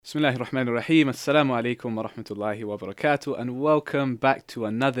Bismillahir Rahmanir Rahim. Assalamu alaikum wa rahmatullahi wa barakatuh. And welcome back to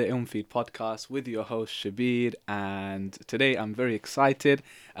another Ilmfeed podcast with your host Shabir. And today I'm very excited.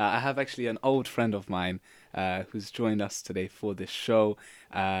 I have actually an old friend of mine who's joined us today for this show.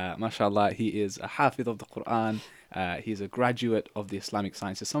 MashaAllah, he is a Hafidh of the Quran. He's a graduate of the Islamic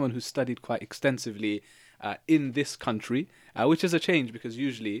sciences, someone who studied quite extensively in this country, which is a change because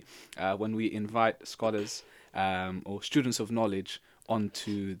usually when we invite scholars or students of knowledge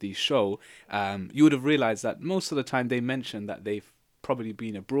onto the show, you would have realized that most of the time they mention that they've probably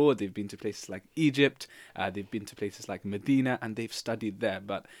been abroad, they've been to places like Egypt, they've been to places like Medina, and they've studied there.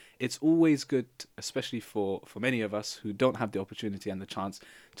 But it's always good, especially for many of us who don't have the opportunity and the chance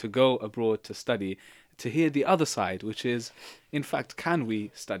to go abroad to study, to hear the other side, which is, in fact, can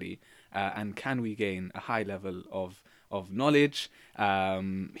we study and can we gain a high level of knowledge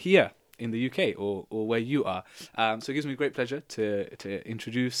here in the UK or where you are. So it gives me great pleasure to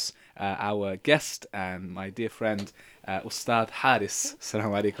introduce our guest and my dear friend, Ustad Haris.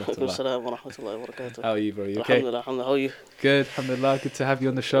 Assalamu alaikum. Assalamu wa rahmatullahi wa barakatuh. How are you, bro? You okay? Alhamdulillah, how are you? Good, alhamdulillah. Good to have you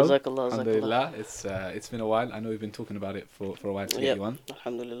on the show. Jazakallah, Alhamdulillah. It's been a while. I know we've been talking about it for a while to get you on.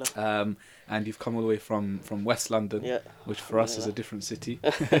 Alhamdulillah. And you've come all the way from West London, which for us is a different city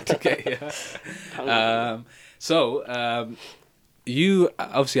to get here. You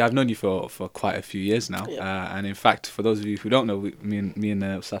obviously, I've known you for quite a few years now, and in fact, for those of you who don't know, me and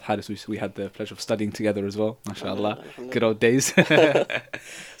Ustad Haris, we had the pleasure of studying together as well. MashaAllah, good old days,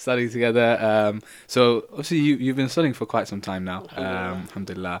 studying together. So obviously, you've been studying for quite some time now,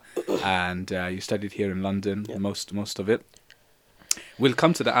 alhamdulillah, and you studied here in London, most of it. We'll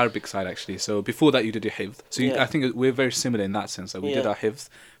come to the Arabic side actually. So before that, you did your hifz. So I think we're very similar in that sense. That we did our hifz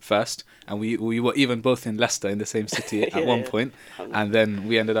first, and we were even both in Leicester in the same city at one point, and then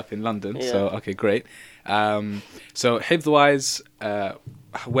we ended up in London. So okay, great. So hifz wise,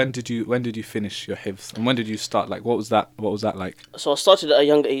 when did you finish your hifz, and when did you start? Like, what was that like? So I started at a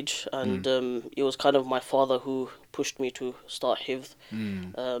young age, and it was kind of my father who pushed me to start hifz,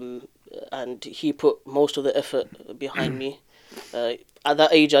 and he put most of the effort behind me. At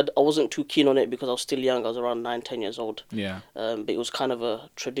that age, I wasn't too keen on it because I was still young. I was around 9-10 years old. But it was kind of a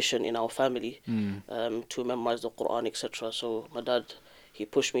tradition in our family to memorize the Quran, etc. So my dad, he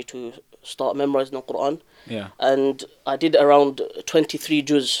pushed me to start memorizing the Quran. And I did around 23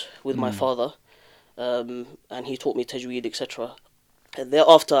 juz with my father, and he taught me tajweed, etc. And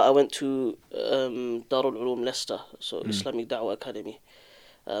thereafter, I went to Darul Uloom Leicester, so Islamic Da'wah Academy.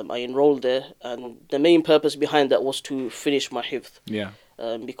 I enrolled there, and the main purpose behind that was to finish my hifz.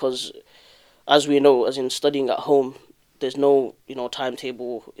 Because, as we know, as in studying at home, there's no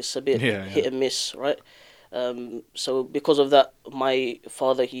timetable. It's a bit hit and miss, right? So because of that, my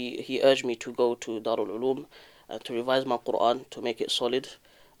father he urged me to go to Darul Uloom and to revise my Quran to make it solid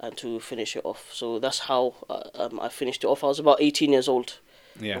and to finish it off. So that's how I finished it off. I was about 18 years old.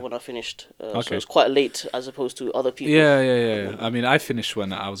 When I finished. So it was quite late as opposed to other people. I mean, I finished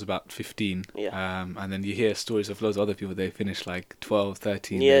when I was about 15. And then you hear stories of loads of other people, they finish like 12,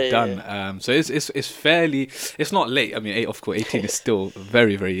 13, they're done. So it's fairly, it's not late. I mean, of course, 18 is still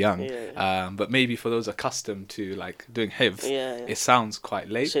very, very young. But maybe for those accustomed to like doing hifz, it sounds quite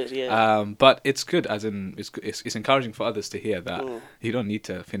late. But it's good, as in, it's encouraging for others to hear that you don't need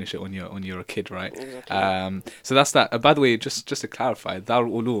to finish it when you're a kid, right? Exactly. So that's that. By the way, just to clarify,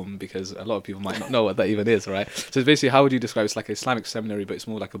 Darul Uloom, because a lot of people might not know what that even is, right? So it's basically, how would you describe it? It's like an Islamic seminary, but it's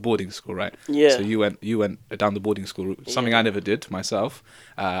more like a boarding school, right? So you went down the boarding school route, something I never did myself.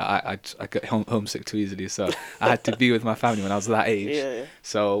 I got homesick too easily, so I had to be with my family when I was that age.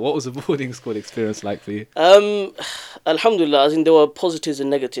 So what was the boarding school experience like for you? Alhamdulillah, as in there were positives and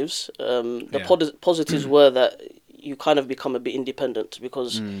negatives. The positives were that you kind of become a bit independent,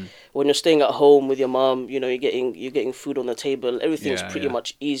 because when you're staying at home with your mom, you're getting food on the table, everything's pretty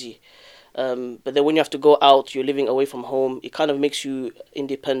much easy. But then when you have to go out, you're living away from home, it kind of makes you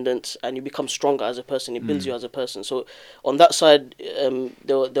independent and you become stronger as a person. It builds you as a person. So on that side,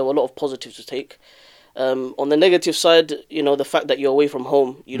 there were a lot of positives to take. On the negative side, the fact that you're away from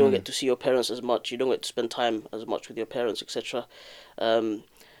home, you don't get to see your parents as much, you don't get to spend time as much with your parents, etc. And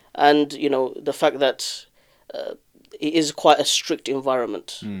the fact that it is quite a strict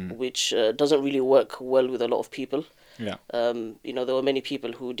environment, which doesn't really work well with a lot of people. There were many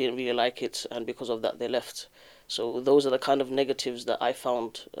people who didn't really like it, and because of that, they left. So those are the kind of negatives that I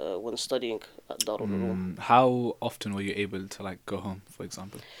found when studying at Darul Uloom. How often were you able to go home, for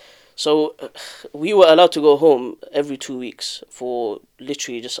example? So we were allowed to go home every 2 weeks for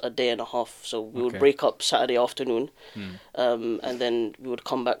literally just a day and a half. So we would break up Saturday afternoon, and then we would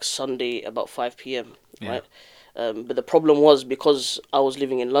come back Sunday about 5 p.m. Right? But the problem was, because I was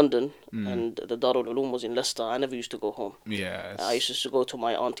living in London and the Darul Uloom was in Leicester, I never used to go home. Yes. I used to go to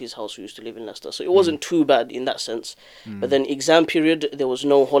my auntie's house who used to live in Leicester. So it wasn't too bad in that sense. But then exam period, there was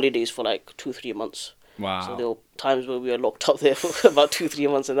no holidays for like 2-3 months. Wow. So there were times where we were locked up there for about 2-3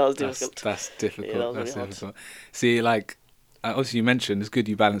 months, and that was difficult. That's difficult. Yeah, that was that's very hard. difficult. See, like, obviously you mentioned, it's good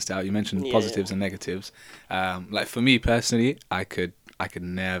you balanced it out. You mentioned Yeah, positives and negatives. Like for me personally, I could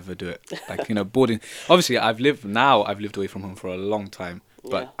never do it. Like, you know, boarding. Obviously, I've lived away from home for a long time.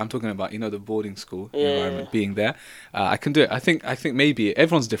 But Yeah. I'm talking about, you know, the boarding school Yeah, environment, yeah. being there. I can do it. I think maybe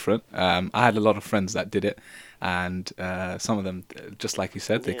everyone's different. I had a lot of friends that did it, and some of them, just like you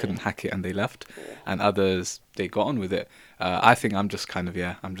said, they Yeah. couldn't hack it and they left, and others, they got on with it. I think I'm just kind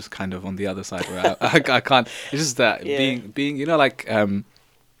of on the other side where I can't. It's just that Yeah. being, you know, like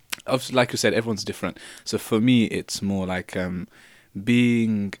obviously, like you said, everyone's different. So for me, it's more like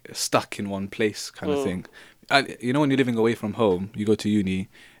being stuck in one place kind of thing. You know, when you're living away from home, you go to uni,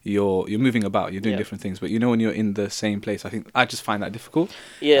 you're moving about, you're doing Yeah. different things. But you know, when you're in the same place, I just find that difficult.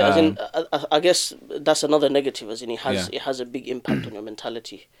 Yeah, as in, I guess that's another negative, as in it has Yeah. it has a big impact on your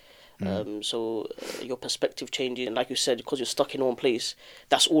mentality. So your perspective changes, and like you said, because you're stuck in one place,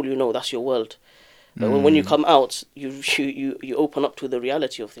 that's all you know, that's your world. But when you come out, you open up to the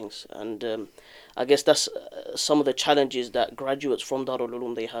reality of things, and I guess that's some of the challenges that graduates from Darul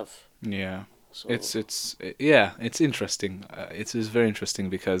Uloom they have. Yeah. So, It's interesting. It's very interesting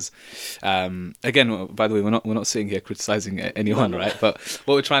because, again, by the way, we're not sitting here criticizing anyone, No. right? But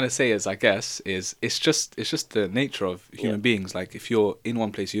what we're trying to say is, I guess, is it's just the nature of human beings. Like, if you're in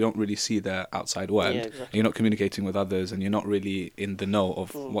one place, you don't really see the outside world. Yeah, exactly. You're not communicating with others, and you're not really in the know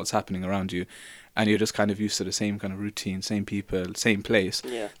of what's happening around you, and you're just kind of used to the same kind of routine, same people, same place.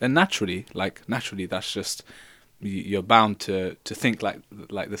 Yeah. Then naturally, that's just, you're bound to think like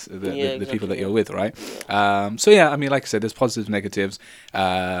this, the exactly, people that yeah. you're with, right? So yeah, I mean, like I said, there's positives, negatives,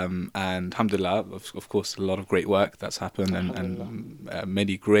 and alhamdulillah, of course, a lot of great work that's happened, and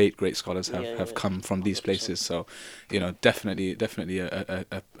many great scholars have come from these 100%. places. So, you know, definitely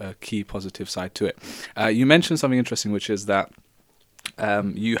a key positive side to it. You mentioned something interesting, which is that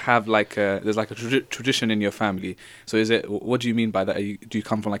you have there's like a tradition in your family. So what do you mean by that? Do you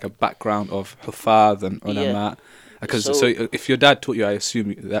come from like a background of huffaz and ulama? Because so if your dad taught you, I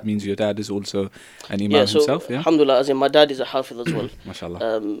assume that means your dad is also an imam himself, yeah? Alhamdulillah, as in my dad is a hafiz as well.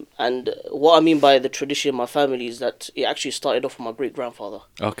 MashaAllah. And what I mean by the tradition in my family is that it actually started off with my great-grandfather.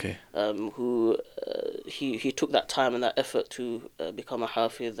 Okay. Who he took that time and that effort to become a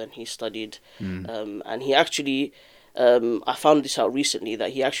hafiz, and he studied. And he actually, I found this out recently,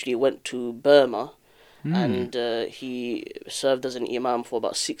 that he actually went to Burma, and he served as an imam for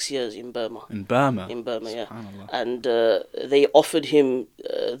about 6 years in Burma. In Burma, yeah. SubhanAllah. And they offered him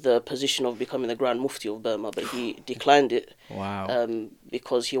the position of becoming the Grand Mufti of Burma, but he declined it. Wow.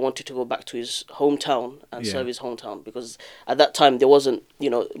 Because he wanted to go back to his hometown and Yeah. serve his hometown. Because at that time there wasn't,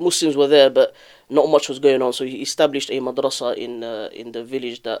 Muslims were there, but not much was going on. So he established a madrasa in the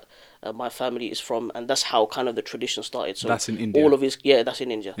village that my family is from, and that's how kind of the tradition started. So That's in India? That's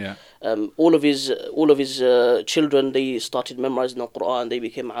in India. Yeah. All of his children, they started memorizing the Quran. They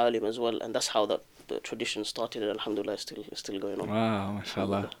became alim as well, and that's how the tradition started. And alhamdulillah, it's still going on. Wow,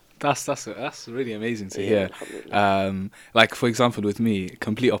 mashallah. That's really amazing to Yeah, hear. alhamdulillah. Like, for example, with me,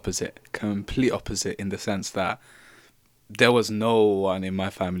 complete opposite in the sense that there was no one in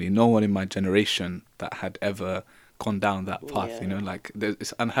my family, no one in my generation that had ever gone down that path. Yeah. Like,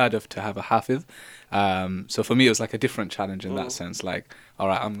 it's unheard of to have a hafiz. So for me, it was like a different challenge in that sense. Like, all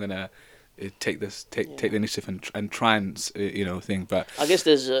right, I'm gonna take the initiative and try and thing. But I guess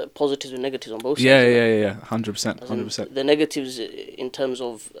there's positives and negatives on both sides. yeah, 100%, As in, 100%. the negatives in terms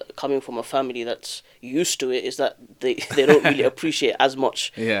of coming from a family that's used to it is that they don't really appreciate as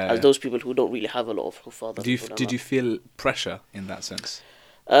much as those people who don't really have a lot of fathers. Did you feel pressure in that sense?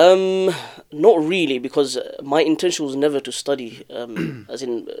 Not really, because my intention was never to study. As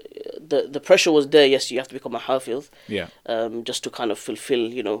in, the pressure was there. Yes, you have to become a hafiz. Yeah. Just to kind of fulfill,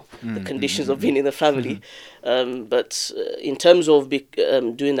 the conditions of being in the family. But in terms of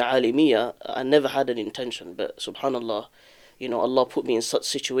doing the alimiyah, I never had an intention. But subhanallah, Allah put me in such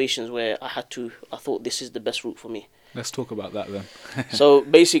situations where I thought this is the best route for me. Let's talk about that then. So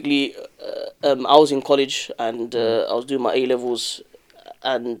basically, I was in college and I was doing my A-levels.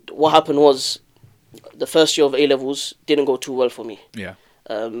 And what happened was, the first year of A-levels didn't go too well for me. Yeah.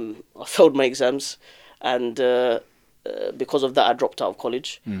 I failed my exams, and because of that, I dropped out of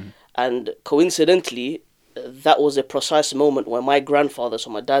college. And coincidentally, that was a precise moment where my grandfather, so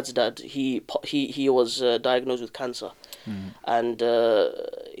my dad's dad, he was diagnosed with cancer. And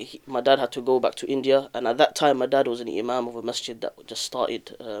my dad had to go back to India, and at that time my dad was an imam of a masjid that just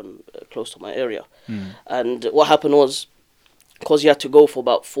started close to my area. And what happened was, because he had to go for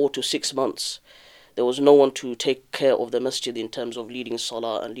about 4 to 6 months, there was no one to take care of the masjid in terms of leading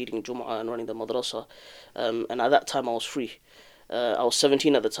salah and leading Jum'ah and running the madrasa. And at that time I was free. I was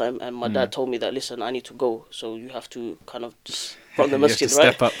 17 at the time, and my dad told me that, listen, I need to go, so you have to kind of just run the masjid,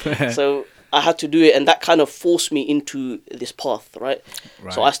 right? Step up. So I had to do it, and that kind of forced me into this path, right?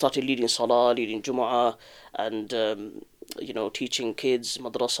 So I started leading salah, leading Jumu'ah, and teaching kids,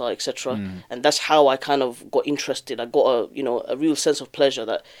 madrasa, etc. And that's how I kind of got interested. I got a real sense of pleasure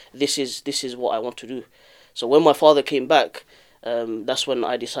that this is what I want to do. So when my father came back, that's when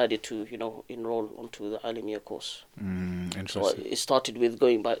I decided to enroll onto the Alimiyah course. Interesting. So it started with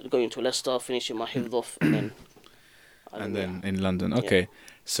going to Leicester, finishing my hifdh off, and then in London. Okay.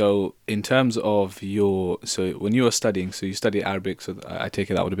 So in terms of when you were studying, so you studied Arabic, so I take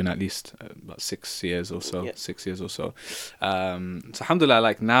it that would have been at least about 6 years or so. 6 years or so. So alhamdulillah,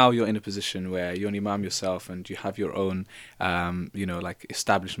 like now you're in a position where you're an imam yourself and you have your own, like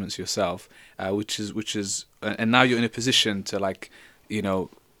establishments yourself, which is, and now you're in a position to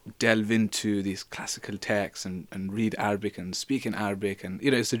delve into these classical texts and read Arabic and speak in Arabic, and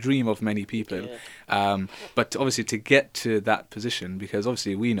it's a dream of many people. But obviously to get to that position, because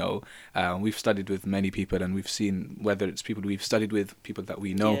obviously we know we've studied with many people, and we've seen, whether it's people we've studied with, people that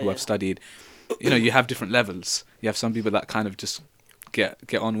we know who have studied, you have different levels. You have some people that kind of just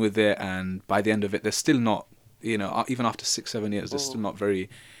get on with it, and by the end of it they're still not, even after 6-7 years, they're still not very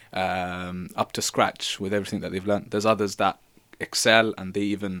up to scratch with everything that they've learned. There's others that excel, and they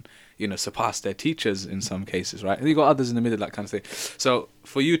even surpass their teachers in some cases, right? And you got others in the middle, that kind of thing. So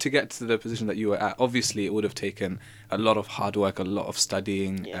for you to get to the position that you were at, obviously it would have taken a lot of hard work, a lot of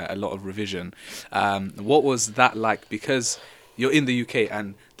studying, a lot of revision. What was that like? Because you're in the UK,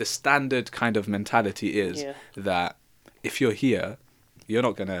 and the standard kind of mentality is that if you're here, you're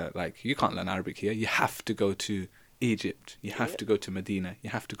not gonna you can't learn Arabic here. You have to go to Egypt, you have to go to Medina,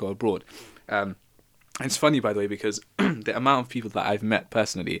 you have to go abroad. It's funny, by the way, because the amount of people that I've met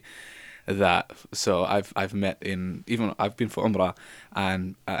personally, I've met even I've been for Umrah,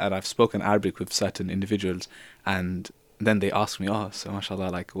 and I've spoken Arabic with certain individuals, and then they ask me, so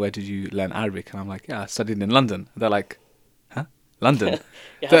mashallah, where did you learn Arabic? And I'm like, I studied in London. They're like, huh? London?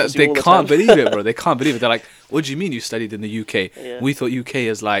 They can't believe it, bro. They can't believe it. They're like, what do you mean you studied in the UK? We thought UK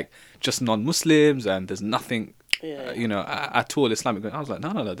is just non-Muslims, and there's nothing at all Islamic. I was like,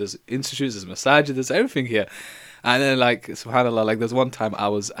 no, there's institutes, there's masajid, there's everything here. And then subhanallah, there's one time I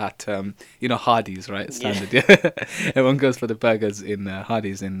was at Hardee's, right? Standard, everyone goes for the burgers in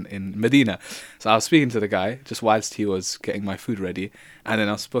Hardee's in Medina. So I was speaking to the guy just whilst he was getting my food ready, and then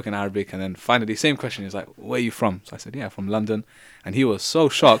I was speaking Arabic, and then finally same question, he's like, where are you from? So I said, from London. And he was so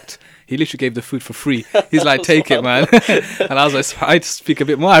shocked, he literally gave the food for free. He's like, take it, man. And I was like, I speak a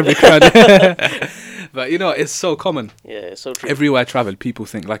bit more Arabic. But it's so common. Yeah, it's so true. Everywhere I travel, people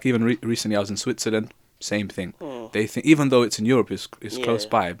think, even recently I was in Switzerland, same thing. They think, even though it's in Europe, it's close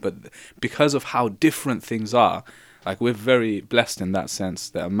by, but because of how different things are, we're very blessed in that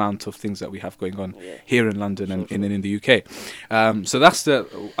sense, the amount of things that we have going on here in London and in the UK. So that's the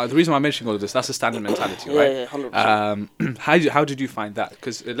reason why I'm mentioning all of this. That's the standard mentality, right? Yeah, 100%. How did you find that?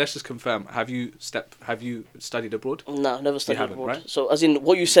 Because let's just confirm, have you studied abroad? No, never studied abroad. Right? So as in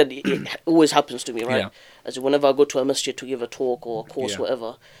what you said, it always happens to me, right? As in whenever I go to a masjid to give a talk or a course,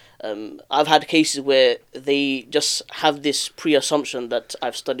 whatever, I've had cases where they just have this pre-assumption that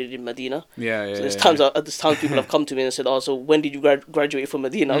I've studied in Medina. So there's times people have come to me and said, so when did you graduate from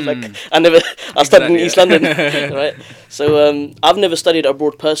Medina? I was like, I studied in East London, right? So I've never studied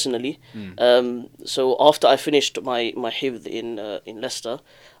abroad personally. So after I finished my hifdh in Leicester,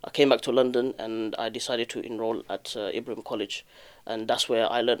 I came back to London and I decided to enroll at Ibrahim College. And that's where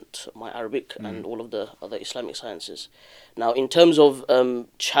I learnt my Arabic and all of the other Islamic sciences. Now, in terms of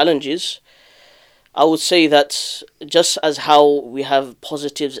challenges, I would say that just as how we have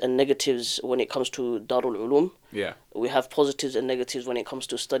positives and negatives when it comes to Darul Ulum, we have positives and negatives when it comes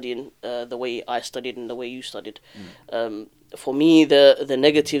to studying the way I studied and the way you studied. For me, the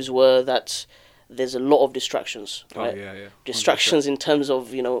negatives were that there's a lot of distractions, right? Distractions in terms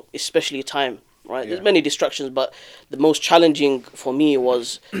of, especially time. Right, there's many distractions, but the most challenging for me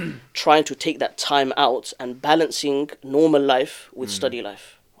was trying to take that time out and balancing normal life with study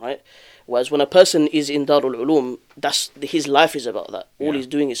life. Right, Whereas when a person is in Darul Uloom, that's his life is about that. All Yeah. he's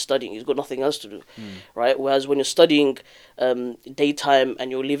doing is studying. He's got nothing else to do, right? Whereas when you're studying daytime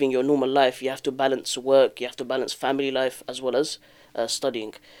and you're living your normal life, you have to balance work, you have to balance family life as well as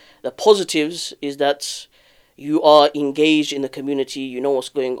studying. The positives is that you are engaged in the community, you know what's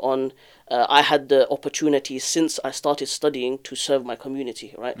going on. I had the opportunity since I started studying to serve my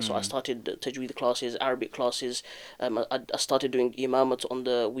community, right? So I started tajweed classes, Arabic classes. I started doing imamat on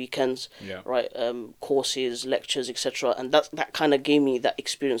the weekends, Yeah. right? Courses, lectures, etc. And that kind of gave me that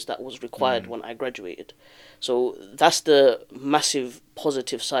experience that was required when I graduated. So that's the massive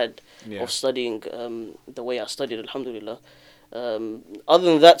positive side Yeah. of studying the way I studied, alhamdulillah. Other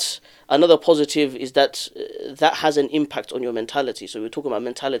than that, another positive is that that has an impact on your mentality. So we were talking about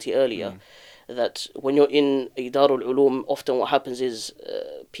mentality earlier, that when you're in Darul Uloom, often what happens is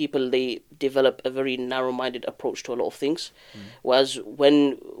people, they develop a very narrow-minded approach to a lot of things. Whereas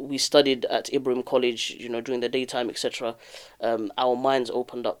when we studied at Ibrahim College, you know, during the daytime, etc., our minds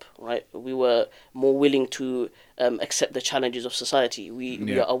opened up, right? We were more willing to accept the challenges of society.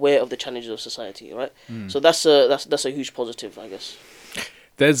 We are aware of the challenges of society, right? So that's a huge positive, I guess.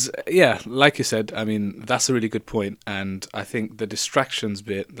 Like you said, I mean, that's a really good point. And I think the distractions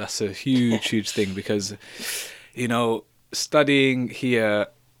bit, that's a huge thing, because, you know, studying here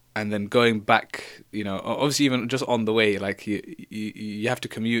and then going back, you know, obviously even just on the way, like you have to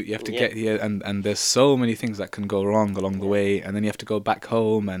commute, you have to get here, and there's so many things that can go wrong along the way, and then you have to go back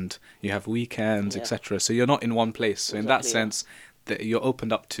home, and you have weekends, etc. So you're not in one place. So in that sense, that you're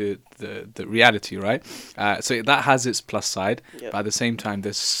opened up to the reality, right? So that has its plus side, but at the same time,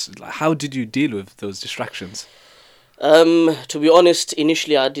 how did you deal with those distractions? To be honest,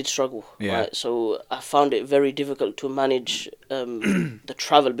 initially I did struggle. Yeah. Right? So I found it very difficult to manage the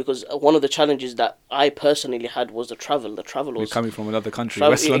travel, because one of the challenges that I personally had was the travel. The travel was... You're coming from another country,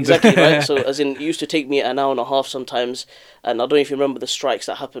 West London. Exactly, right? So as in, it used to take me an hour and a half sometimes, and I don't know if you remember the strikes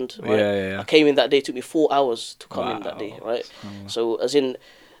that happened, right? Yeah. I came in that day, it took me 4 hours to come in that day, right? So as in,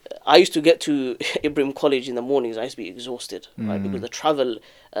 I used to get to Ibrahim College in the mornings, I used to be exhausted, right? Because the travel,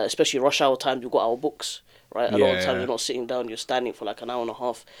 especially rush hour times, we've got our books, right? A lot of times you're not sitting down, you're standing for like an hour and a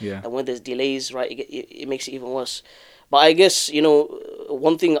half. Yeah. And when there's delays, right, it makes it even worse. But I guess, you know,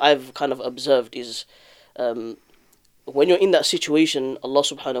 one thing I've kind of observed is when you're in that situation, Allah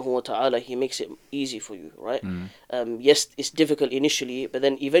subhanahu wa ta'ala, He makes it easy for you, right? Yes, it's difficult initially, but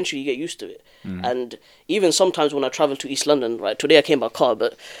then eventually you get used to it. And even sometimes when I travel to East London, right, today I came by car,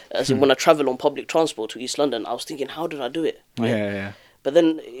 but as in when I travel on public transport to East London, I was thinking, how did I do it? Right? Yeah. But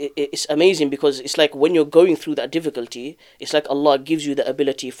then it's amazing, because it's like when you're going through that difficulty, it's like Allah gives you the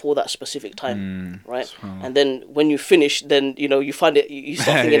ability for that specific time, right? And then when you finish, then, you know, you find it, you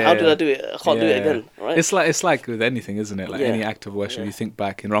start thinking, how did I do it? I can't do it again, right? It's like with anything, isn't it? Like any act of worship, you think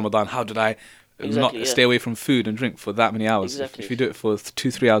back in Ramadan, how did I not stay away from food and drink for that many hours? Exactly. If you do it for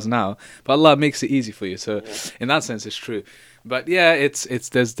 2-3 hours now, but Allah makes it easy for you. So in that sense, it's true. But yeah, it's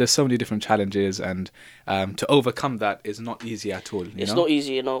there's so many different challenges, and to overcome that is not easy at all. It's not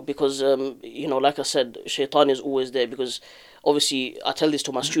easy, you know, because you know, like I said, shaitan is always there. Because obviously, I tell this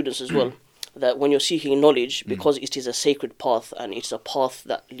to my students as well, that when you're seeking knowledge, because it is a sacred path and it's a path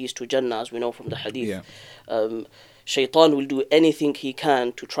that leads to Jannah, as we know from the Hadith. Shaitan will do anything he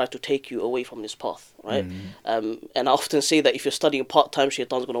can to try to take you away from this path, right? And I often say that if you're studying part-time,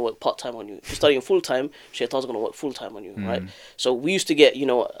 Shaitan's going to work part-time on you. If you're studying full-time, Shaitan's going to work full-time on you, right? So we used to get, you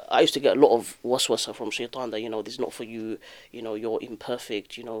know, I used to get a lot of waswasa from Shaitan that, you know, this is not for you, you know, you're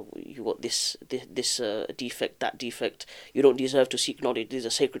imperfect, you know, you got this defect, that defect, you don't deserve to seek knowledge, this is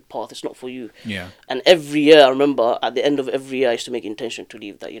a sacred path, it's not for you. And every year, I remember, at the end of every year, I used to make intention to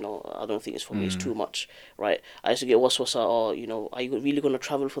leave, that, you know, I don't think it's for me, it's too much, right? I used to get waswasa, or, you know, are you really going to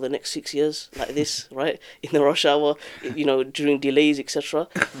travel for the next 6 years like this, right? In the rush hour, you know, during delays, etc.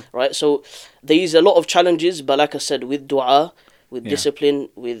 Right? So there is a lot of challenges, but like I said, with dua, with discipline,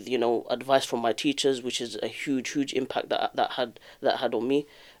 with, you know, advice from my teachers, which is a huge impact that had on me,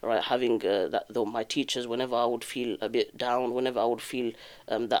 right? Having my teachers, whenever I would feel a bit down, whenever I would feel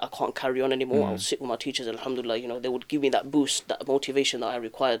that I can't carry on anymore, I would sit with my teachers, and alhamdulillah, you know, they would give me that boost, that motivation that I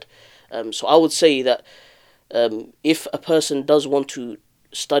required. So I would say that if a person does want to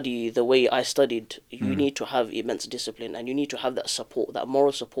study the way I studied, you need to have immense discipline, and you need to have that support, that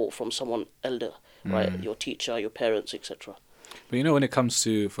moral support from someone elder, right? Your teacher, your parents, etc. But you know, when it comes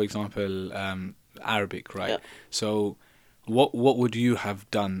to, for example, Arabic, right? So what would you have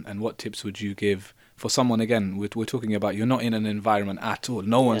done, and what tips would you give for someone, again, we're talking about, you're not in an environment at all,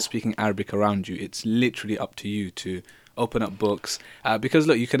 no one's speaking Arabic around you, it's literally up to you to open up books, because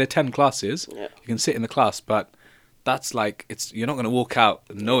look, you can attend classes, you can sit in the class, but that's like, you're not going to walk out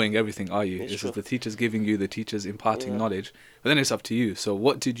knowing everything, are you? It's This true. is the teachers giving you, the teachers imparting Yeah. knowledge, but then it's up to you. So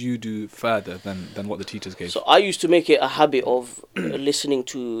what did you do further than what the teachers gave? So I used to make it a habit of listening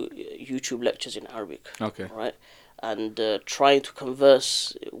to YouTube lectures in Arabic. Okay. Right, and trying to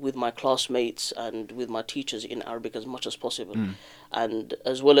converse with my classmates and with my teachers in Arabic as much as possible, and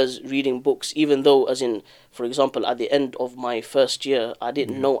as well as reading books. Even though, as in, for example, at the end of my first year, I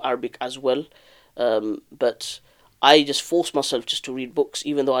didn't know Arabic as well, but I just forced myself just to read books,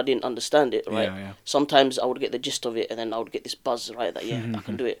 even though I didn't understand it, right? Yeah. Sometimes I would get the gist of it, and then I would get this buzz, right, that, I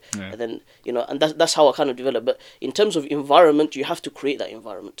can do it. Yeah. And then, and that's how I kind of developed. But in terms of environment, you have to create that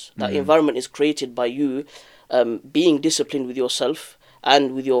environment. That environment is created by you being disciplined with yourself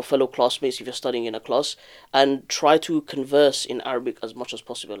and with your fellow classmates if you're studying in a class, and try to converse in Arabic as much as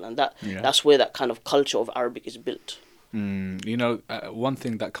possible. And that's where that kind of culture of Arabic is built. One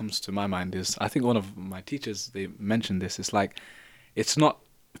thing that comes to my mind is, I think one of my teachers, they mentioned this. It's like, it's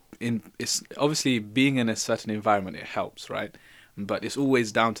obviously being in a certain environment, it helps, right? But it's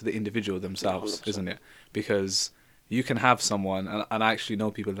always down to the individual themselves, 100%. isn't it? Because you can have someone, and I actually know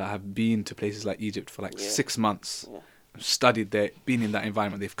people that have been to places like Egypt for like 6 months, studied there, been in that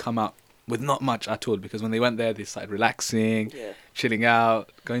environment. They've come out with not much at all, because when they went there, they started relaxing, chilling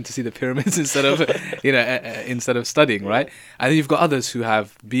out, going to see the pyramids instead of instead of studying, right? And then you've got others who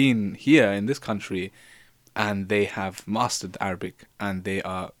have been here in this country and they have mastered Arabic and they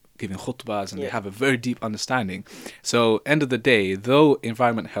are giving khutbahs and they have a very deep understanding. So end of the day, though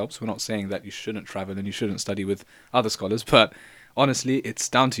environment helps, we're not saying that you shouldn't travel and you shouldn't study with other scholars, but honestly, it's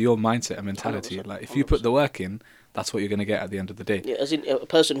down to your mindset and mentality. 100%, Like, if you put the work in, that's what you're going to get at the end of the day. Yeah, as in a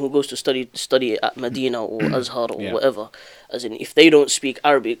person who goes to study at Medina or Azhar or whatever, as in, if they don't speak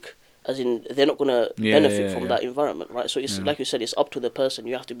Arabic, as in, they're not going to benefit from that environment, right? So it's like you said, it's up to the person.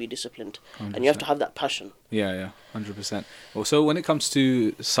 You have to be disciplined 100%. And you have to have that passion. Yeah, 100%. Well, so when it comes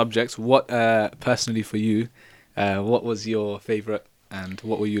to subjects, what personally for you, what was your favourite and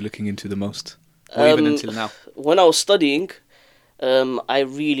what were you looking into the most, or even until now? When I was studying, I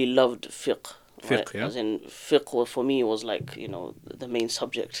really loved fiqh. Right? Fiqh, yeah? As in, fiqh for me was like, the main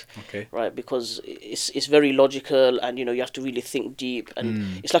subject. Okay. Right? Because it's very logical, and, you have to really think deep,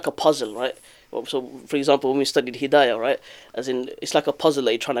 and it's like a puzzle, right? So, for example, when we studied Hidayah, right? As in, it's like a puzzle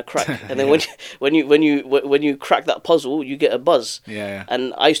that you're trying to crack, and then when you crack that puzzle, you get a buzz. Yeah.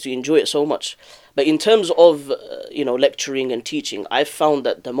 And I used to enjoy it so much. But in terms of lecturing and teaching, I found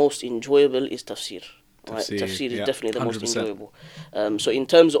that the most enjoyable is tafsir. Right? Tafsir is definitely the 100%. Most enjoyable. So in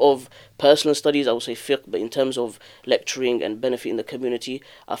terms of personal studies, I would say fiqh, but in terms of lecturing and benefiting the community,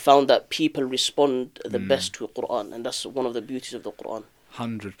 I found that people respond the best to Quran, and that's one of the beauties of the Quran.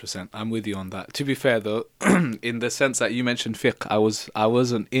 100%. I'm with you on that. To be fair though, in the sense that you mentioned fiqh, I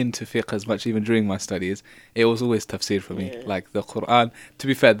wasn't into fiqh as much even during my studies. It was always tafsir for me. Like the Quran. To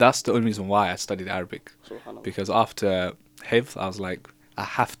be fair, that's the only reason why I studied Arabic. Because after hifz, I was like, I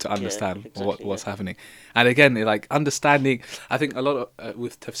have to understand what's happening. And again, like understanding, I think a lot of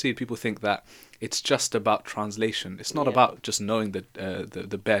with tafsir, people think that it's just about translation. It's not about just knowing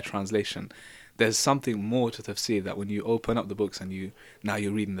the bare translation. There's something more to tafsir, that when you open up the books and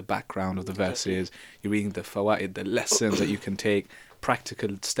you're reading the background of the verses, you're reading the fawaid, the lessons that you can take, practical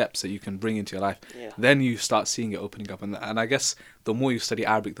steps that you can bring into your life, then you start seeing it opening up. And I guess the more you study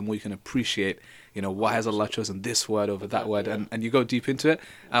Arabic, the more you can appreciate, why has Allah chosen this word over that word, and you go deep into it.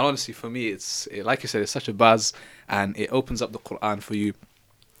 And honestly, for me, like you said, it's such a buzz, and it opens up the Quran for you,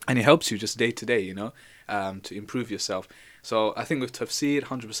 and it helps you just day to day, to improve yourself. So I think with tafsir,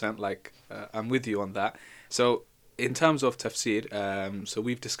 100%, like I'm with you on that. So in terms of tafsir, so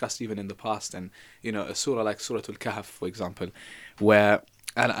we've discussed even in the past, and a surah like Surah Al-Kahf, for example, where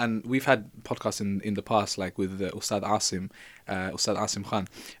and we've had podcasts in the past, like with Ustad Asim Khan,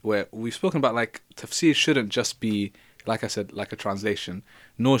 where we've spoken about like tafsir shouldn't just be, like I said, like a translation,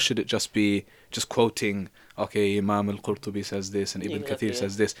 nor should it just be just quoting, okay, Imam al-Qurtubi says this and Ibn Kathir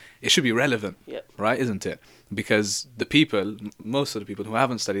says this. It should be relevant, right, isn't it? Because the people, most of the people who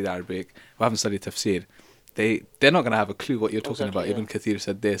haven't studied Arabic, who haven't studied tafsir, they're not going to have a clue what you're talking about. Ibn Kathir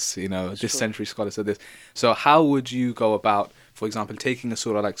said this, this century scholar said this. So how would you go about, for example, taking a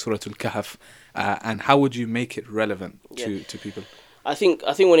surah like Surah Al-Kahf, and how would you make it relevant to people? I think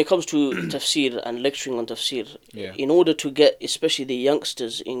when it comes to tafsir and lecturing on tafsir, in order to get especially the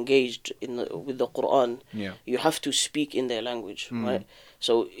youngsters engaged with the Quran, you have to speak in their language, right?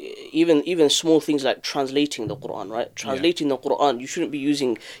 So even small things like translating the Quran, right? Translating the Quran, you shouldn't be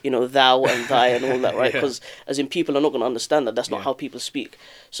using thou and thy and all that, right? Because as in, people are not going to understand that. That's not how people speak.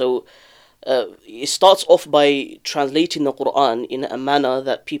 So it starts off by translating the Quran in a manner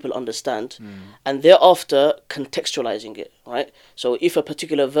that people understand, and thereafter contextualizing it, right? So if a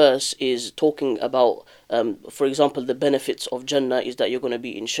particular verse is talking about, for example, the benefits of Jannah is that you're going to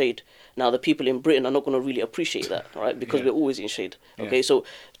be in shade. Now, the people in Britain are not going to really appreciate that, right? Because we're always in shade, okay? Yeah. So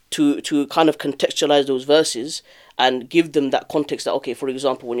to kind of contextualize those verses and give them that context that, okay, for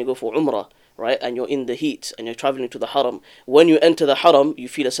example, when you go for Umrah, right, and you're in the heat and you're traveling to the haram, when you enter the haram, you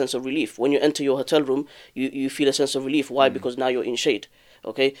feel a sense of relief. When you enter your hotel room, you feel a sense of relief. Why? Because now you're in shade.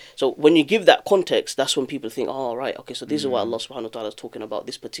 Okay, so when you give that context, that's when people think, oh, right, okay, so this is what Allah subhanahu wa ta'ala is talking about,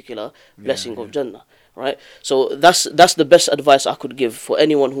 this particular blessing of Jannah, right? So that's the best advice I could give for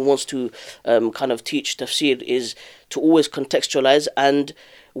anyone who wants to kind of teach tafsir, is to always contextualize, and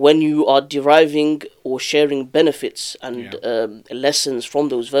when you are deriving or sharing benefits and lessons from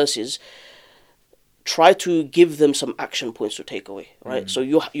those verses, try to give them some action points to take away, right? So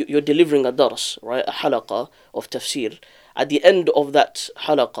you're delivering a dars, right, a halaqah of tafsir. At the end of that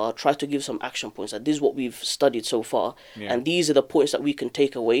halaqah, try to give some action points. That this is what we've studied so far, and these are the points that we can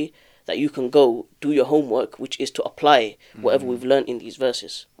take away, that you can go do your homework, which is to apply whatever we've learned in these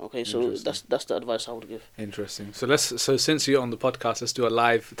verses. Okay, so that's the advice I would give. Interesting. So since you're on the podcast, let's do a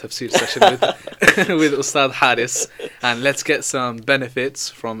live tafsir session with Ustad Haris, and let's get some benefits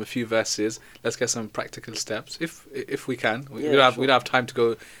from a few verses. Let's get some practical steps, if we can. We don't have time to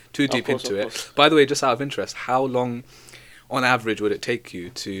go too deep into it. By the way, just out of interest, how long, on average, would it take you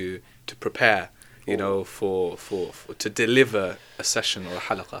to prepare, you know, for to deliver a session or a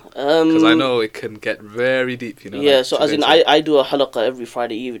halaqah? Because I know it can get very deep, you know. Yeah, so as in I do a halaqah every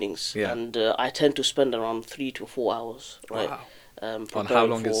Friday evenings, and I tend to spend around 3 to 4 hours, right? Wow. On how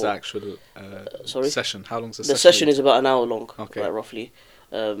long is the actual session? How long is the session? The session is about an hour long, okay, right, roughly.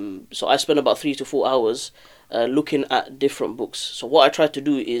 So I spend about 3 to 4 hours looking at different books. So what I try to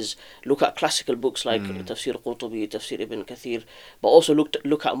do is look at classical books like Tafsir Qurtubi, Tafsir Ibn Kathir, but also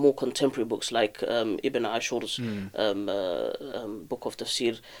look at more contemporary books like Ibn Ashur's book of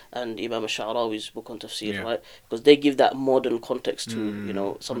Tafsir and Imam al-Sha'rawi's book on Tafsir, right? Because they give that modern context to, you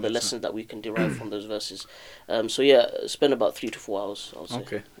know, some of the lessons that we can derive from those verses. So yeah, spend about 3 to 4 hours, I would say.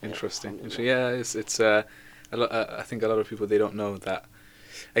 Okay, interesting. Yeah, it's a lot, I think a lot of people, they don't know that.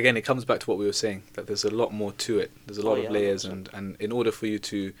 Again, it comes back to what we were saying, that there's a lot more to it. There's a lot of layers, and in order for you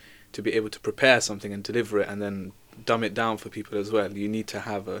to be able to prepare something and deliver it and then dumb it down for people as well, you need to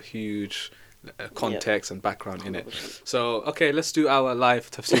have a huge context and background in it. So, okay, let's do our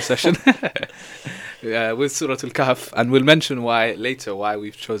live tafsir session with Surah Al-Kahf, and we'll mention why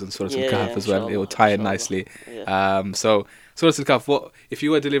we've chosen Surah Al-Kahf as well. It will tie in nicely. So, Surah Al-Kahf, what if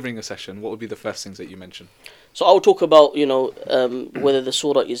you were delivering a session, what would be the first things that you mention? So I'll talk about, you know, whether the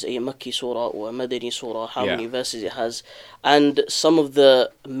surah is a Makki surah or a Madani surah, how many verses it has, and some of the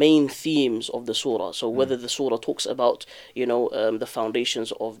main themes of the surah. So whether the surah talks about, you know, the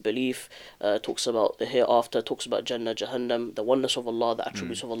foundations of belief, talks about the hereafter, talks about Jannah, Jahannam, the oneness of Allah, the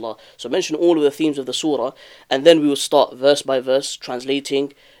attributes of Allah. So mention all of the themes of the surah, and then we will start verse by verse,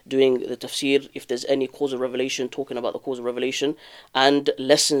 translating, doing the tafsir, if there's any cause of revelation, talking about the cause of revelation, and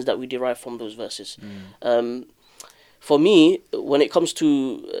lessons that we derive from those verses. For me, when it comes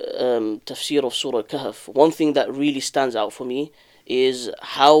to tafsir of Surah Al-Kahf, one thing that really stands out for me is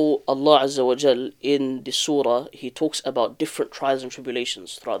how Allah Azza wa Jal in the surah, He talks about different trials and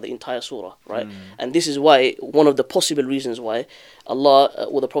tribulations throughout the entire surah, right? And this is why, one of the possible reasons why Allah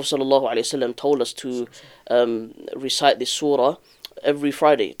or the Prophet ﷺ told us to recite this surah every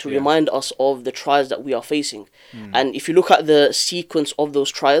Friday to remind us of the trials that we are facing. And if you look at the sequence of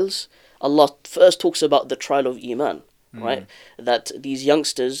those trials, Allah first talks about the trial of Iman, right? That these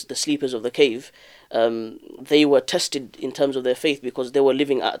youngsters, the sleepers of the cave, they were tested in terms of their faith because they were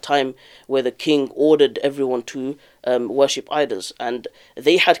living at a time where the king ordered everyone to worship idols, and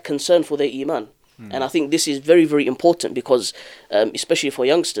they had concern for their Iman. And I think this is very, very important because, especially for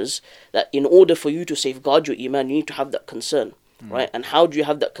youngsters, that in order for you to safeguard your Iman, you need to have that concern, right? And how do you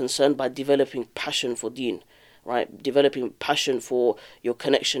have that concern? By developing passion for deen, right? Developing passion for your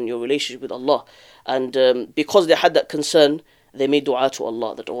connection, your relationship with Allah. And because they had that concern, they made dua to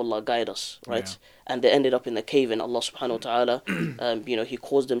Allah, that, oh Allah, guide us, right? And they ended up in the cave, and Allah subhanahu wa ta'ala, you know, He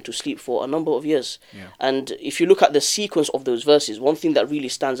caused them to sleep for a number of years. And if you look at the sequence of those verses, one thing that really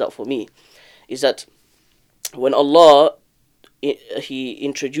stands out for me is that when Allah, He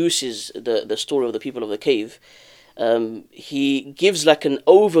introduces the story of the people of the cave, He gives like an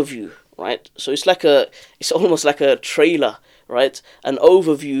overview, right? So it's almost like a trailer, right? An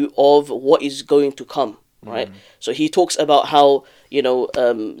overview of what is going to come, right? So he talks about how,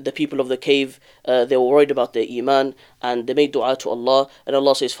 the people of the cave, they were worried about their iman, and they made dua to Allah, and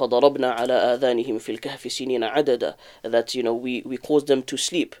Allah says, فَضَرَبْنَا عَلَىٰ آذَانِهِمْ فِي الْكَهْفِ سِنِينَ عَدَدًا, that, we caused them to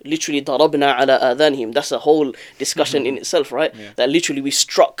sleep. Literally, ضَرَبْنَا عَلَىٰ آذَانِهِمْ, that's a whole discussion in itself, right? Yeah. That literally we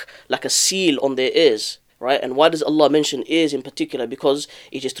struck like a seal on their ears, right? And why does Allah mention ears in particular? Because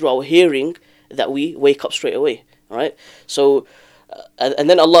it is through our hearing that we wake up straight away, right? So, and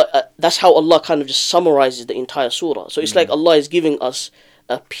then Allah, that's how Allah kind of just summarizes the entire surah. So it's like Allah is giving us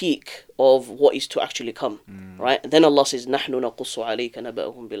a peek of what is to actually come, right? And then Allah says, نَحْنُ نَقُصُّ عَلَيْكَ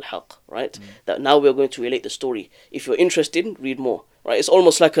نَبَأَهُمْ بِالْحَقِّ, right? That now we're going to relate the story. If you're interested, read more, right? It's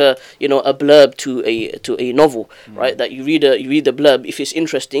almost like a blurb to a novel, right? That you read the blurb. If it's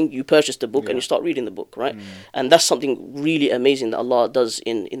interesting, you purchase the book and you start reading the book, right? And that's something really amazing that Allah does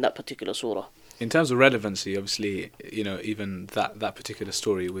in that particular surah. In terms of relevancy, obviously, even that particular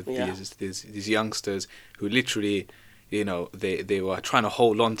story with these youngsters who literally, they were trying to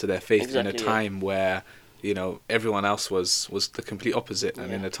hold on to their faith in a time where, everyone else was the complete opposite,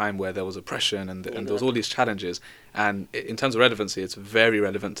 and in a time where there was oppression and there was all these challenges. And in terms of relevancy, it's very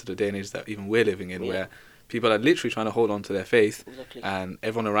relevant to the day and age that even we're living in, where people are literally trying to hold on to their faith, and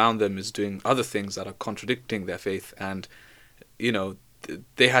everyone around them is doing other things that are contradicting their faith, and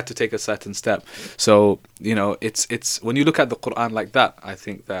they had to take a certain step. So it's when you look at the Quran like that, I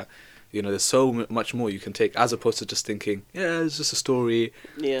think that there's so much more you can take, as opposed to just thinking, it's just a story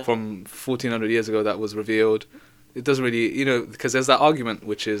from 1400 years ago that was revealed. It doesn't really, because there's that argument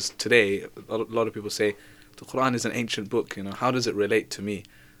which is today, a lot of people say the Quran is an ancient book. How does it relate to me?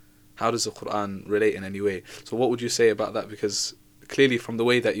 How does the Quran relate in any way? So what would you say about that? Because clearly from the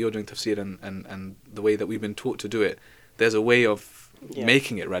way that you're doing tafsir and the way that we've been taught to do it, there's a way of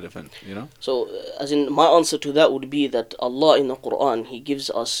making it relevant, So, as in, my answer to that would be that Allah in the Quran, He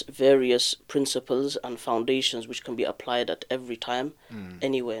gives us various principles and foundations which can be applied at every time,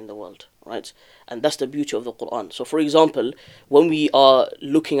 anywhere in the world, right? And that's the beauty of the Quran. So, for example, when we are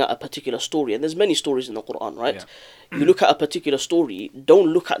looking at a particular story, and there's many stories in the Quran, right? You look at a particular story, don't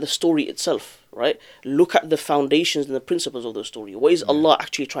look at the story itself, right? Look at the foundations and the principles of the story. What is Allah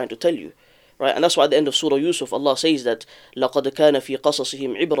actually trying to tell you? Right, and that's why at the end of Surah Yusuf, Allah says that لَقَدْ كَانَ فِي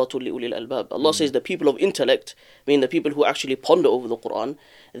قَصَصِهِمْ عِبْرَةٌ لِأُولِي الْأَلْبَابِ. Allah says the people of intellect, meaning the people who actually ponder over the Quran,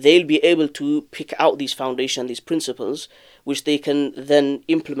 they'll be able to pick out these foundations, these principles, which they can then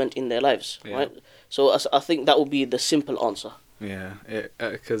implement in their lives, right? So I think that would be the simple answer. Yeah,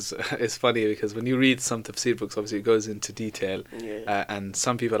 because it's funny, because when you read some tafsir books, obviously it goes into detail, and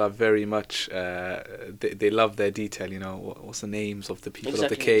some people are very much, they love their detail, what's the names of the people of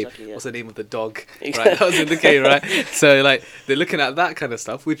the cave, what's the name of the dog, right, that was in the cave, right? So like, they're looking at that kind of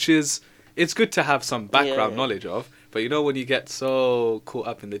stuff, which is, it's good to have some background knowledge of, but when you get so caught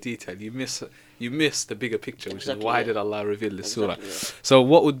up in the detail, you miss the bigger picture, which is why did Allah reveal this surah? So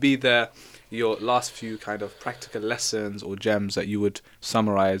what would be your last few kind of practical lessons or gems that you would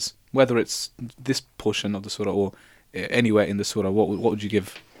summarize, whether it's this portion of the surah or anywhere in the surah? What would you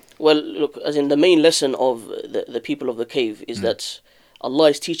give? Well, look, as in the main lesson of the people of the cave is that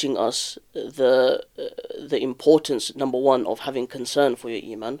Allah is teaching us the importance, number one, of having concern for your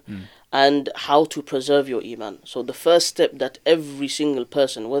iman, and how to preserve your iman. So the first step that every single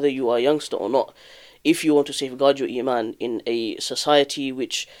person, whether you are a youngster or not, if you want to safeguard your iman in a society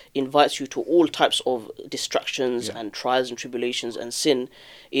which invites you to all types of distractions and trials and tribulations and sin,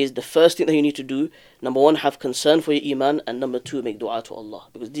 is the first thing that you need to do. Number one, have concern for your iman, and number two, make dua to Allah,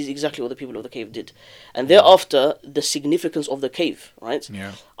 because this is exactly what the people of the cave did. And thereafter, the significance of the cave, right?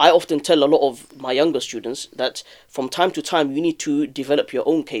 I often tell a lot of my younger students that from time to time you need to develop your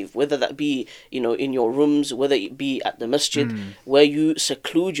own cave, whether that be in your rooms, whether it be at the masjid, where you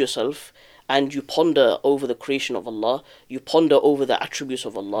seclude yourself and you ponder over the creation of Allah, you ponder over the attributes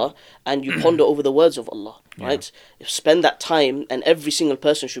of Allah, and you ponder over the words of Allah, right? Spend that time, and every single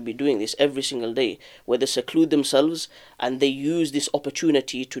person should be doing this every single day, where they seclude themselves and they use this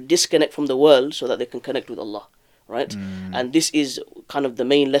opportunity to disconnect from the world so that they can connect with Allah, right? And this is kind of the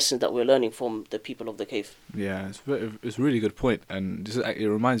main lesson that we're learning from the people of the cave. Yeah, it's a really good point, and it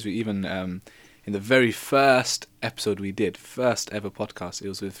reminds me even in the very first episode we did, first ever podcast, it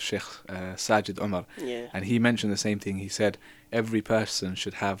was with Sheikh Sajid Umar, and he mentioned the same thing. He said every person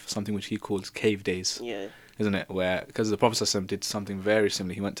should have something which he calls cave days, isn't it? Where, because the Prophet ﷺ did something very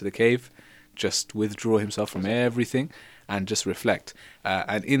similar. He went to the cave, just withdraw himself from everything and just reflect.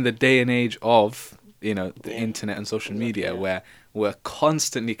 And in the day and age of the internet and social media, where we're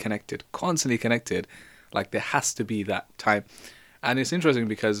constantly connected, like there has to be that time. And it's interesting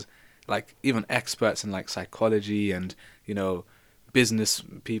because like even experts in like psychology and business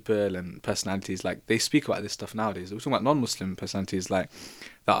people and personalities, like they speak about this stuff nowadays. We're talking about non-Muslim personalities like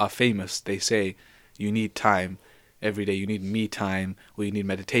that are famous. They say you need time every day. You need me time, or you need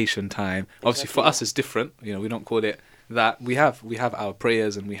meditation time. Exactly. Obviously, for us, it's different. You know, we don't call it that. We have our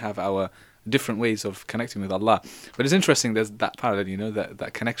prayers and we have our different ways of connecting with Allah. But it's interesting. There's that parallel. You know,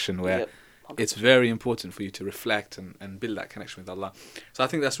 that connection where it's very important for you to reflect and build that connection with Allah. So I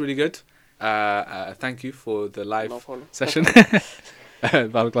think that's really good. Thank you for the live session.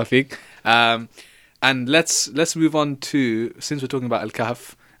 Barakallahu feek. And let's move on to, since we're talking about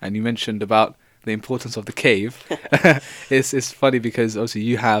Al-Kahf and you mentioned about the importance of the cave. It's funny because obviously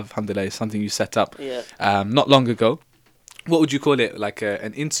you have, alhamdulillah, it's something you set up not long ago. What would you call it? Like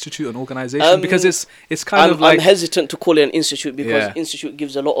an institute, an organization? Because it's kind of like... I'm hesitant to call it an institute because institute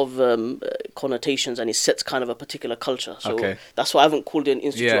gives a lot of connotations and it sets kind of a particular culture. So that's why I haven't called it an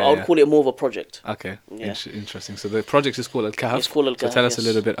institute. I would call it more of a project. Okay, interesting. So the project is called Al-Kahf. It's called Al-Kahf, so tell us a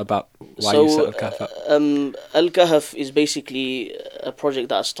little bit about why you set Al-Kahf up. Al-Kahf is basically a project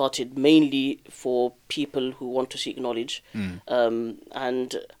that I started mainly for people who want to seek knowledge.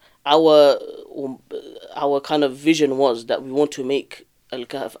 And our kind of vision was that we want to make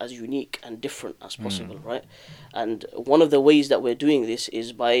Al-Kahf as unique and different as possible, right? And one of the ways that we're doing this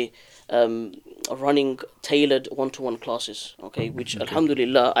is by running tailored one-to-one classes, which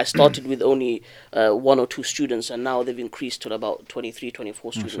alhamdulillah I started with only 1 or 2 students, and now they've increased to about 23,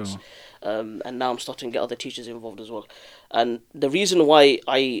 24 students. And now I'm starting to get other teachers involved as well. And the reason why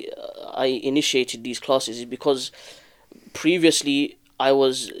I initiated these classes is because previously I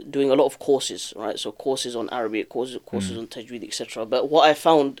was doing a lot of courses, right? So courses on Arabic, courses on Tajweed, etc. But what I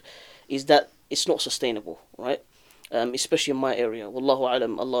found is that it's not sustainable, right? Especially in my area. Wallahu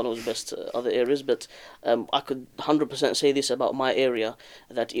alam, Allah knows best other areas, but I could 100% say this about my area,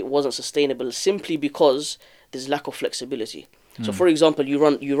 that it wasn't sustainable simply because there's lack of flexibility. So for example, you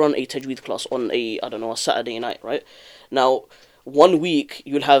run a Tajweed class on a Saturday night, right? Now, 1 week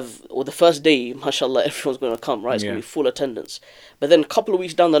you'll have, or the first day, mashallah, everyone's going to come, right? It's going to be full attendance. But then a couple of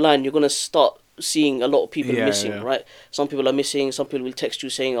weeks down the line, you're going to start seeing a lot of people missing, right? Some people are missing. Some people will text you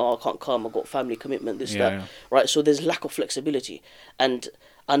saying, "Oh, I can't come. I've got family commitment, that," right? So there's lack of flexibility. And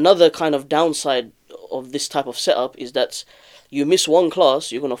another kind of downside of this type of setup is that you miss one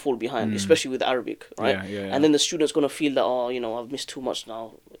class, you're going to fall behind, especially with Arabic, right? And then the student's going to feel that, I've missed too much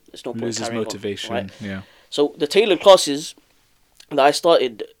now. There's no point carrying motivation, on, right? So the tailored classes that I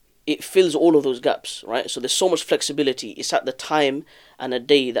started, it fills all of those gaps, right? So there's so much flexibility. It's at the time and a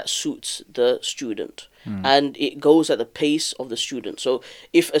day that suits the student. And it goes at the pace of the student. So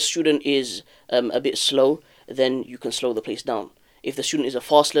if a student is a bit slow, then you can slow the pace down. If the student is a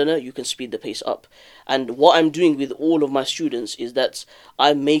fast learner, you can speed the pace up. And what I'm doing with all of my students is that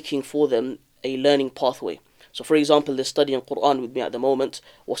I'm making for them a learning pathway. So for example, they're studying Quran with me at the moment.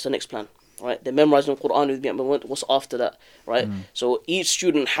 What's the next plan? Right, they're memorizing Quran with me at the moment. What's after that, right? So each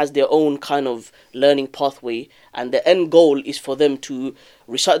student has their own kind of learning pathway, and the end goal is for them to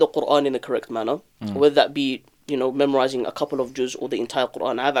recite the Quran in the correct manner, whether that be memorizing a couple of juz or the entire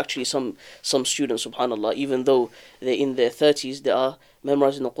Quran. I have actually some students, subhanallah, even though they're in their 30s, they are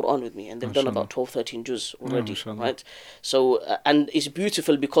memorizing the Quran with me, and they've done about 12, 13 juz already, right? So and it's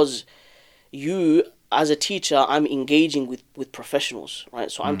beautiful because you, as a teacher, I'm engaging with professionals, right?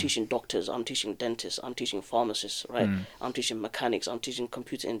 So I'm teaching doctors, I'm teaching dentists, I'm teaching pharmacists, right? I'm teaching mechanics, I'm teaching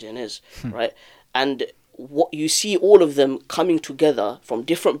computer engineers, right? And what you see, all of them coming together from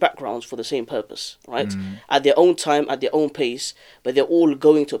different backgrounds for the same purpose, right? At their own time, at their own pace, but they're all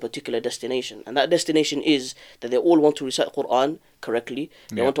going to a particular destination. And that destination is that they all want to recite Quran correctly,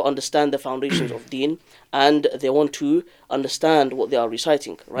 they want to understand the foundations of deen, and they want to understand what they are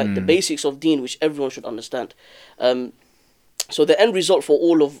reciting, right? The basics of deen, which everyone should understand. So the end result for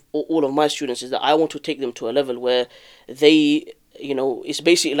all of my students is that I want to take them to a level where they, it's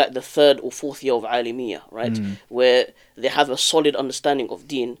basically like the 3rd or 4th year of Alimiyah, right? Where they have a solid understanding of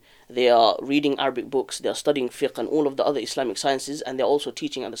deen. They are reading Arabic books, they are studying fiqh and all of the other Islamic sciences, and they're also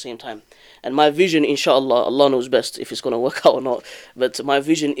teaching at the same time. And my vision, inshallah, Allah knows best if it's going to work out or not, but my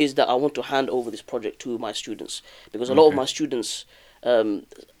vision is that I want to hand over this project to my students. Because a lot of my students, a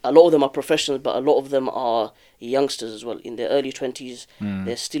lot of them are professionals, but a lot of them are youngsters as well, in their early 20s.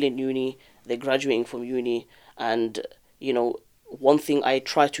 They're still in uni, they're graduating from uni, and, one thing I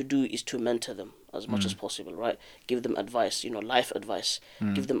try to do is to mentor them as much as possible, right? Give them advice, life advice.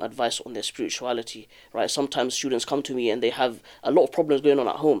 Give them advice on their spirituality, right? Sometimes students come to me and they have a lot of problems going on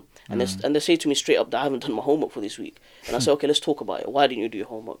at home, and they say to me straight up that I haven't done my homework for this week. And I say, okay, let's talk about it. Why didn't you do your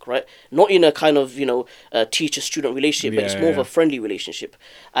homework, right? Not in a kind of, teacher-student relationship, but it's more of a friendly relationship.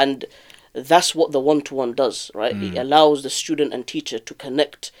 And that's what the one-to-one does, right? It allows the student and teacher to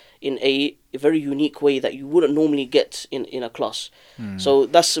connect in a very unique way that you wouldn't normally get in a class. So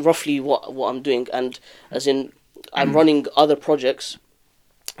that's roughly what I'm doing. And as in, I'm running other projects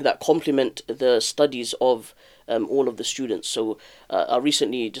that complement the studies of all of the students. So I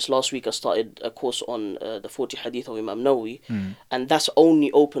recently, just last week, I started a course on the 40 Hadith of Imam Nawawi, and that's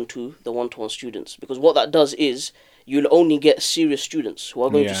only open to the one-to-one students, because what that does is you'll only get serious students who are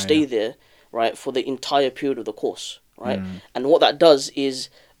going to stay there, right, for the entire period of the course, right? And what that does is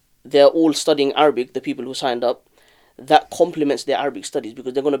they're all studying Arabic, the people who signed up. That complements their Arabic studies,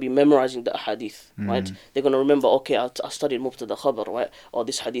 because they're going to be memorizing the hadith, right? They're going to remember, okay, I studied Mubtada Khabar, right? Or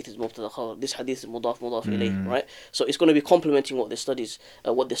this hadith is Mubtada Khabar, this hadith is Mudaf ilayh, right? So it's going to be complementing what they're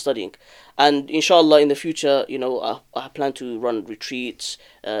studying. And inshallah, in the future, you know, I plan to run retreats,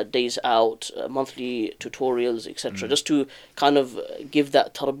 days out, monthly tutorials, etc., just to kind of give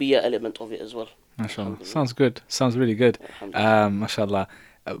that tarbiyah element of it as well. MashaAllah. Sounds good. Sounds really good. MashaAllah.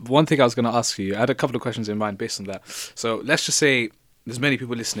 One thing I was going to ask you, I had a couple of questions in mind based on that. So let's just say there's many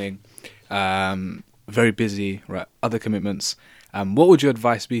people listening, very busy, right? Other commitments. What would your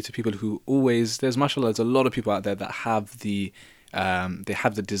advice be to people who always, mashallah, there's a lot of people out there that have the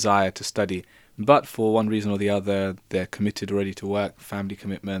desire to study, but for one reason or the other, they're committed already to work, family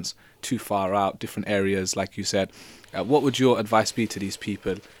commitments, too far out, different areas, like you said. What would your advice be to these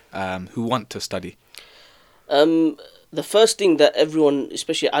people who want to study? The first thing that everyone,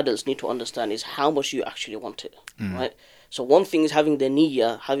 especially adults, need to understand is how much you actually want it, right? So one thing is having the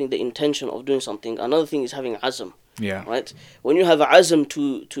niyyah, having the intention of doing something. Another thing is having azm, right? When you have a azm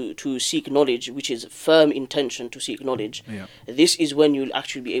to seek knowledge, which is firm intention to seek knowledge, this is when you'll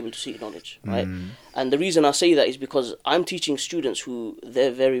actually be able to seek knowledge, right? And the reason I say that is because I'm teaching students who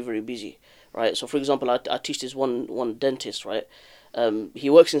they're very, very busy, right? So for example, I teach this one dentist, right? He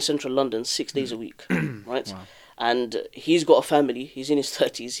works in central London 6 days a week, right? Wow. And he's got a family, he's in his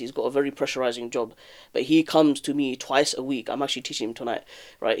 30s, he's got a very pressurizing job, but he comes to me twice a week. I'm actually teaching him tonight,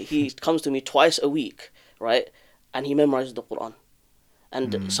 right? He comes to me twice a week, right? And he memorizes the Quran.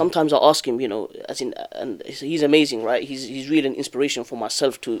 And sometimes I ask him, you know, and he's amazing, right? He's really an inspiration for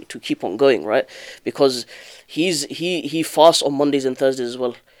myself to keep on going, right? Because he fasts on Mondays and Thursdays as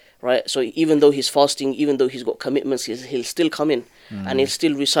well, right? So even though he's fasting, even though he's got commitments, he'll still come in and he'll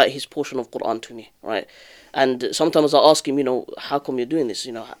still recite his portion of Quran to me, right? And sometimes I ask him, you know, how come you're doing this?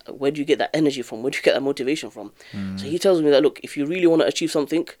 You know, where do you get that energy from? Where do you get that motivation from? So he tells me that, look, if you really want to achieve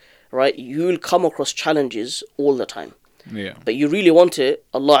something, right, you'll come across challenges all the time. Yeah. But you really want it,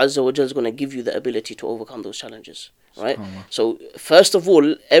 Allah Azza wa Jalla is going to give you the ability to overcome those challenges, right? So first of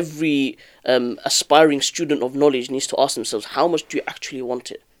all, every aspiring student of knowledge needs to ask themselves, how much do you actually want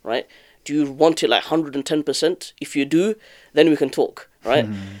it, right? Do you want it like 110%? If you do, then we can talk, right?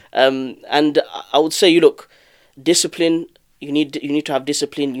 And I would say, look, discipline. You need to have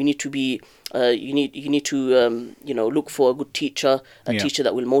discipline. You need to be. You need to look for a good teacher, a teacher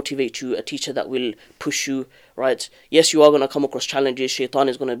that will motivate you, a teacher that will push you, right? Yes, you are going to come across challenges. Shaitan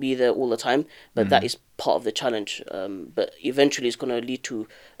is going to be there all the time, but that is part of the challenge. But eventually, it's going to lead to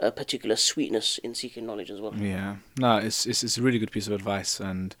a particular sweetness in seeking knowledge as well. Yeah, no, it's a really good piece of advice,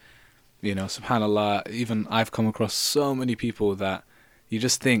 and you know, subhanallah, even I've come across so many people that you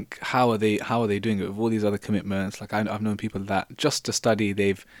just think, how are they doing it with all these other commitments? Like I've known people that just to study,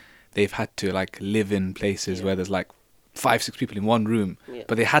 they've had to like live in places where there's like 5-6 people in one room,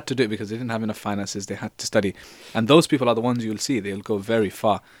 but they had to do it because they didn't have enough finances. They had to study, and those people are the ones you'll see. They'll go very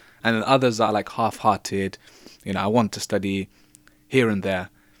far, and then others are like half-hearted. You know, I want to study here and there.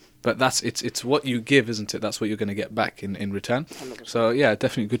 But it's what you give, isn't it? That's what you're going to get back in return. 100%. So yeah,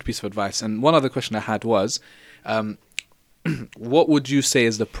 definitely a good piece of advice. And one other question I had was, what would you say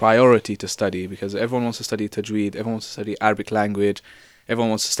is the priority to study? Because everyone wants to study tajweed, everyone wants to study Arabic language, everyone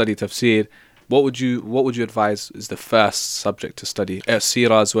wants to study tafsir. What would you advise is the first subject to study?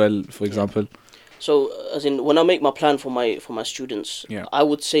 Seerah as well, for example. So, as in, when I make my plan for my students, I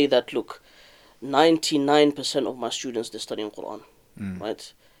would say that, look, 99% of my students, they're studying Quran,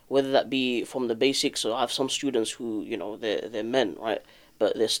 right? Whether that be from the basics, or I have some students who, you know, they're men, right?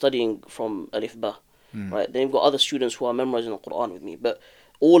 But they're studying from Alif Ba, right? Then you've got other students who are memorizing the Quran with me. But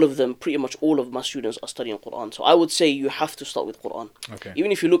all of them, pretty much all of my students are studying Quran. So I would say you have to start with Quran. Okay.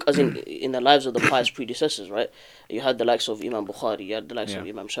 Even if you look as in the lives of the pious predecessors, right? You had the likes of Imam Bukhari, you had the likes of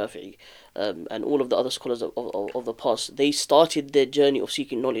Imam Shafi'i, and all of the other scholars of the past. They started their journey of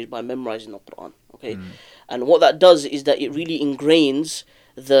seeking knowledge by memorizing the Quran, okay? And what that does is that it really ingrains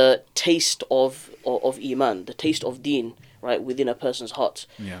the taste of Iman, the taste of Deen right, within a person's heart.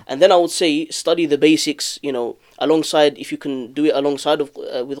 Yeah. And then I would say study the basics, alongside, if you can do it alongside of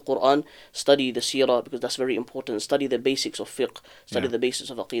with Quran, study the seerah, because that's very important. Study the basics of fiqh, study the basics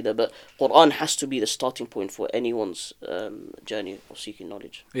of aqidah. But Quran has to be the starting point for anyone's journey of seeking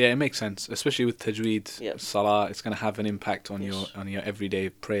knowledge. Yeah, it makes sense, especially with tajweed, Yeah. salah. It's going to have an impact on Yes. your everyday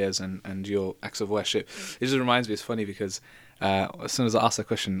prayers and your acts of worship. It just reminds me, it's funny because as soon as I asked a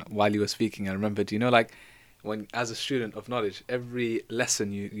question while you were speaking, I remembered, like when, as a student of knowledge, every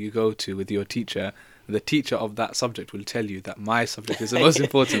lesson you go to with your teacher, the teacher of that subject will tell you that my subject is the most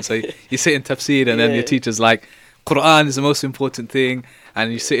important. So you sit in tafsir and then your teacher's like, Quran is the most important thing,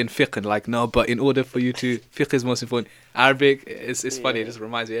 and you sit in fiqh and like, no, but in order for you to, fiqh is most important. Arabic, it's funny, it just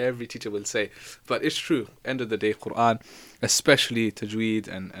reminds me, every teacher will say, but it's true, end of the day, Quran, especially tajweed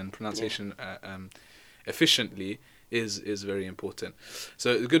and pronunciation efficiently is very important.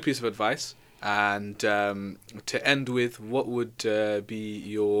 So a good piece of advice. And to end with, what would be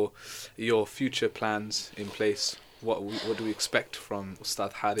your future plans in place? What do we expect from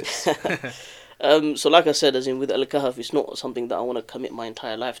Ustad Haris? So like I said, as in with Al-Kahf, it's not something that I want to commit my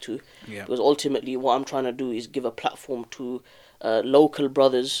entire life to. Yeah. Because ultimately what I'm trying to do is give a platform to local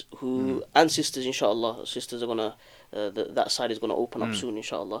brothers who and sisters, inshallah. Sisters are going to, that side is going to open up soon,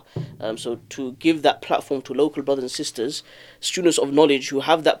 inshallah. So to give that platform to local brothers and sisters, students of knowledge who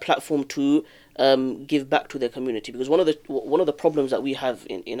have that platform to give back to their community. Because one of the problems that we have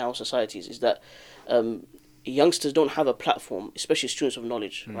in our societies is that youngsters don't have a platform, especially students of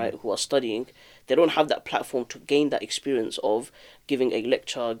knowledge, right, who are studying. They don't have that platform to gain that experience of giving a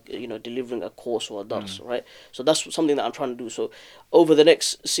lecture, delivering a course or a dars, right? So that's something that I'm trying to do. So over the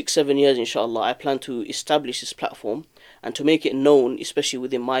next 6-7 years, inshallah, I plan to establish this platform and to make it known, especially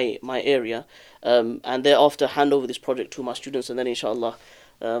within my area, and thereafter hand over this project to my students, and then inshallah,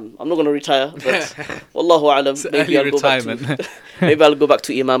 I'm not going to retire, but wallahu alam, maybe I'll go back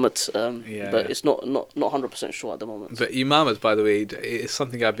to imamat, but it's not 100% sure at the moment. But imamat, by the way, is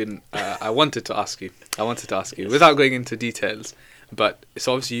something I've been I wanted to ask you without going into details. But it's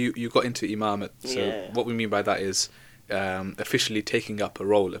obviously you got into imamat. So what we mean by that is officially taking up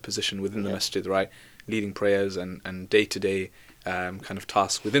a position within the masjid, right? Leading prayers and day-to-day kind of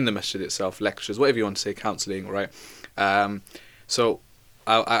tasks within the masjid itself, lectures, whatever you want to say, counselling, right? So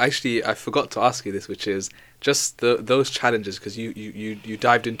I forgot to ask you this, which is just those challenges, because you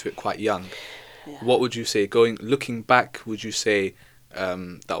dived into it quite young. Yeah. What would you say, looking back, would you say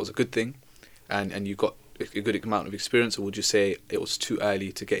that was a good thing and you got a good amount of experience, or would you say it was too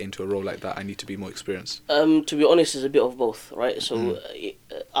early to get into a role like that? I need to be more experienced. To be honest, it's a bit of both, right? So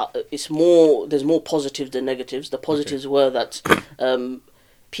it's more, there's more positives than negatives. The positives were that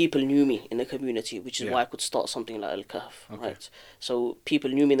people knew me in the community, which is why I could start something like Al-Kahf, right? So people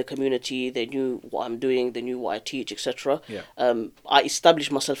knew me in the community, they knew what I'm doing, they knew what I teach, etc. I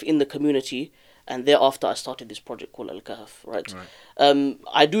established myself in the community, and thereafter I started this project called Al-Kahf, right?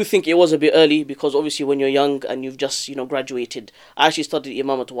 I do think it was a bit early, because obviously when you're young and you've just graduated, I actually studied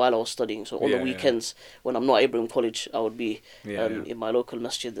imamat while I was studying. So on the weekends when I'm not at Ibrahim College, I would be in my local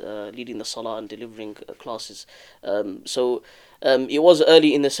masjid leading the salah and delivering classes. So it was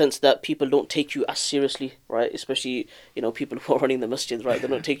early in the sense that people don't take you as seriously, right? Especially people who are running the masjid, right? They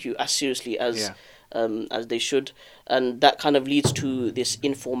don't take you as seriously as they should, and that kind of leads to this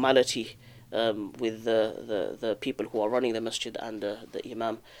informality with the people who are running the masjid and the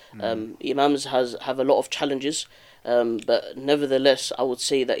imam. Imams have a lot of challenges, but nevertheless I would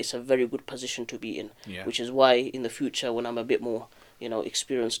say that it's a very good position to be in, which is why in the future, when I'm a bit more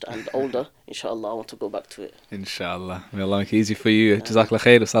experienced and older, inshallah, I want to go back to it. Inshallah. May Allah make it easy for you. Jazakallah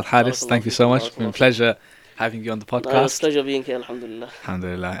khair, Ustad Haris. Thank you so much. It's been a pleasure having you on the podcast. It's a pleasure being here, alhamdulillah.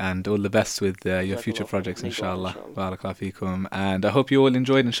 Alhamdulillah. And all the best with your future projects, inshallah. Barakallahu feekum. And I hope you all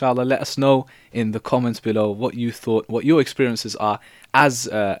enjoyed, inshallah. Let us know in the comments below what you thought, what your experiences are as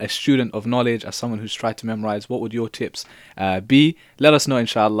a student of knowledge, as someone who's tried to memorize. What would your tips be? Let us know,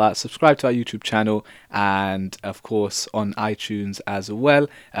 inshallah. Subscribe to our YouTube channel and, of course, on iTunes as well.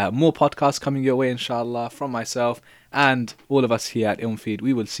 More podcasts coming your way, inshallah, from myself and all of us here at Ilmfeed.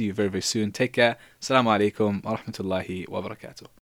 We will see you very, very soon. Take care. Assalamu alaikum wa rahmatullahi wa barakatuh.